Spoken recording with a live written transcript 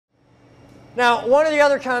Now, one of the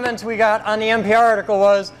other comments we got on the NPR article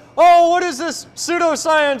was, oh, what is this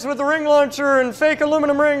pseudoscience with the ring launcher and fake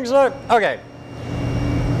aluminum rings? Okay.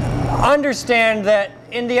 Understand that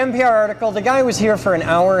in the NPR article, the guy was here for an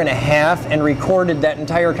hour and a half and recorded that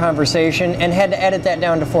entire conversation and had to edit that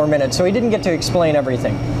down to 4 minutes, so he didn't get to explain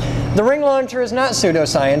everything. The ring launcher is not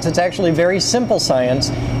pseudoscience, it's actually very simple science,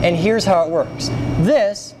 and here's how it works.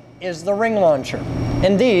 This is the ring launcher,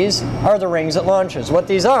 and these are the rings it launches. What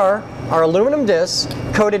these are aluminum discs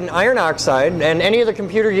coated in iron oxide, and any of the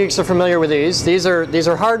computer geeks are familiar with these. These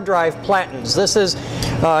are hard drive platens. This is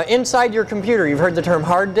inside your computer. You've heard the term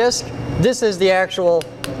hard disk. This is the actual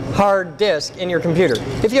hard disk in your computer.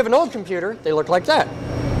 If you have an old computer, they look like that.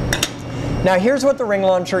 Now here's what the ring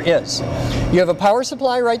launcher is. You have a power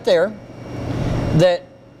supply right there that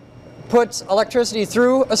puts electricity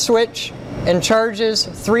through a switch and charges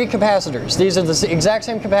 3 capacitors. These are the exact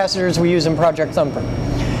same capacitors we use in Project Thumper.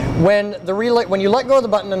 When you let go of the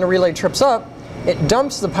button and the relay trips up, it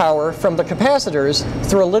dumps the power from the capacitors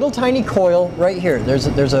through a little tiny coil right here.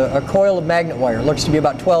 There's a coil of magnet wire. It looks to be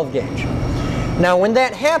about 12 gauge. Now when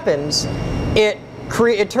that happens, it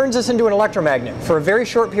turns this into an electromagnet for a very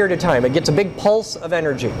short period of time. It gets a big pulse of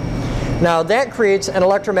energy. Now that creates an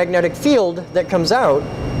electromagnetic field that comes out,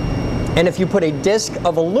 and if you put a disc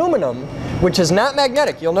of aluminum, which is not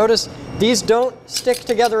magnetic, you'll notice these don't stick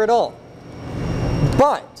together at all.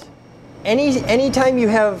 But anytime you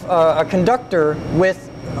have a conductor with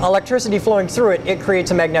electricity flowing through it, it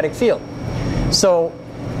creates a magnetic field. So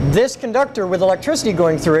this conductor with electricity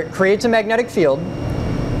going through it creates a magnetic field,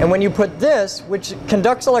 and when you put this, which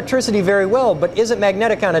conducts electricity very well but isn't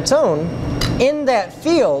magnetic on its own, in that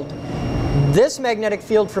field, this magnetic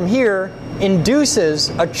field from here induces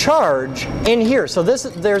a charge in here. So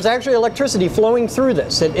there's actually electricity flowing through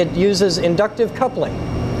this. It uses inductive coupling.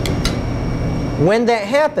 When that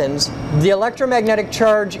happens, the electromagnetic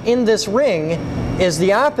charge in this ring is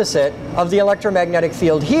the opposite of the electromagnetic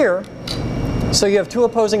field here. So you have 2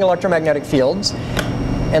 opposing electromagnetic fields.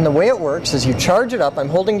 And the way it works is you charge it up. I'm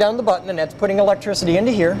holding down the button and that's putting electricity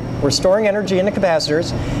into here. We're storing energy in the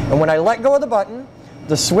capacitors. And when I let go of the button,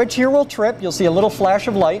 the switch here will trip. You'll see a little flash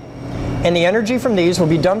of light. And the energy from these will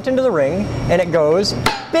be dumped into the ring. And it goes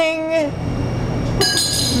bing.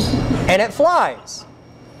 And it flies.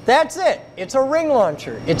 That's it. It's a ring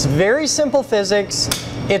launcher. It's very simple physics.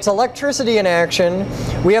 It's electricity in action.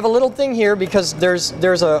 We have a little thing here because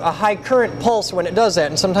there's a high current pulse when it does that,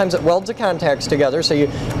 and sometimes it welds the contacts together, so you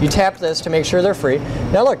tap this to make sure they're free.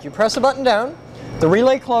 Now look, you press the button down, the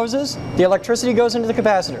relay closes, the electricity goes into the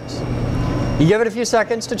capacitors. You give it a few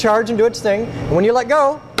seconds to charge and do its thing, and when you let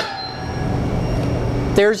go,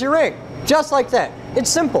 there's your ring. Just like that. It's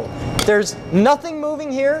simple. There's nothing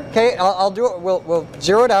moving here. Okay, I'll do it. We'll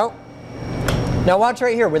zero it out. Now watch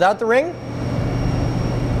right here. Without the ring,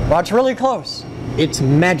 watch really close. It's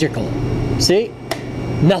magical. See?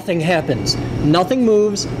 Nothing happens. Nothing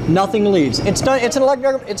moves. Nothing leaves. It's an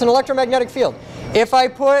electromagnetic field. If I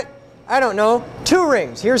put, I don't know, 2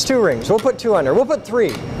 rings. Here's 2 rings. We'll put 2 on there. We'll put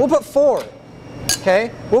 3. We'll put 4.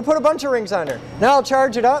 Okay? We'll put a bunch of rings on there. Now I'll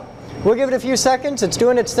charge it up. We'll give it a few seconds. It's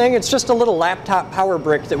doing its thing. It's just a little laptop power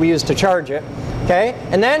brick that we use to charge it. Okay?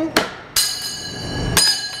 And then,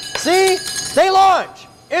 see? They launch.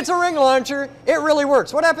 It's a ring launcher. It really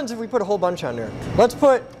works. What happens if we put a whole bunch on there? Let's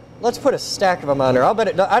put a stack of them on there. I'll bet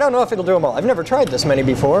it. I don't know if it'll do them all. I've never tried this many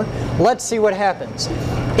before. Let's see what happens.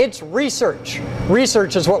 It's research.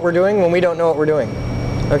 Research is what we're doing when we don't know what we're doing.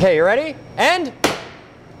 Okay, you ready? And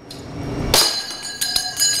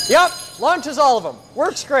yep. Launches all of them.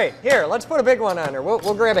 Works great. Here, let's put a big one on there.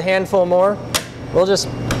 We'll grab a handful more. We'll just...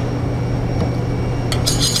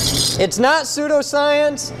 It's not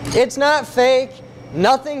pseudoscience. It's not fake.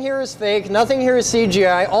 Nothing here is fake. Nothing here is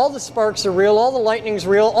CGI. All the sparks are real. All the lightning's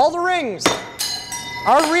real. All the rings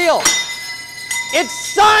are real. It's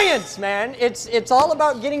science, man. It's all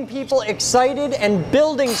about getting people excited and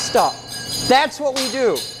building stuff. That's what we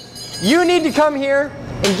do. You need to come here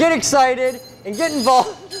and get excited and get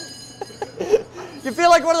involved. You feel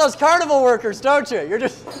like one of those carnival workers, don't you? You're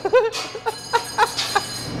just...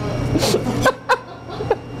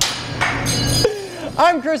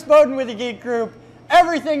 I'm Chris Bowden with the Geek Group.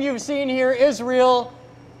 Everything you've seen here is real.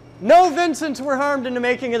 No Vincents were harmed in the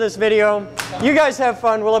making of this video. You guys have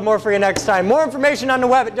fun. We'll have more for you next time. More information on the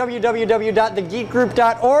web at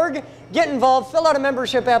www.thegeekgroup.org. Get involved, fill out a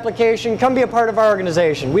membership application, come be a part of our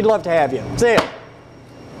organization. We'd love to have you. See ya.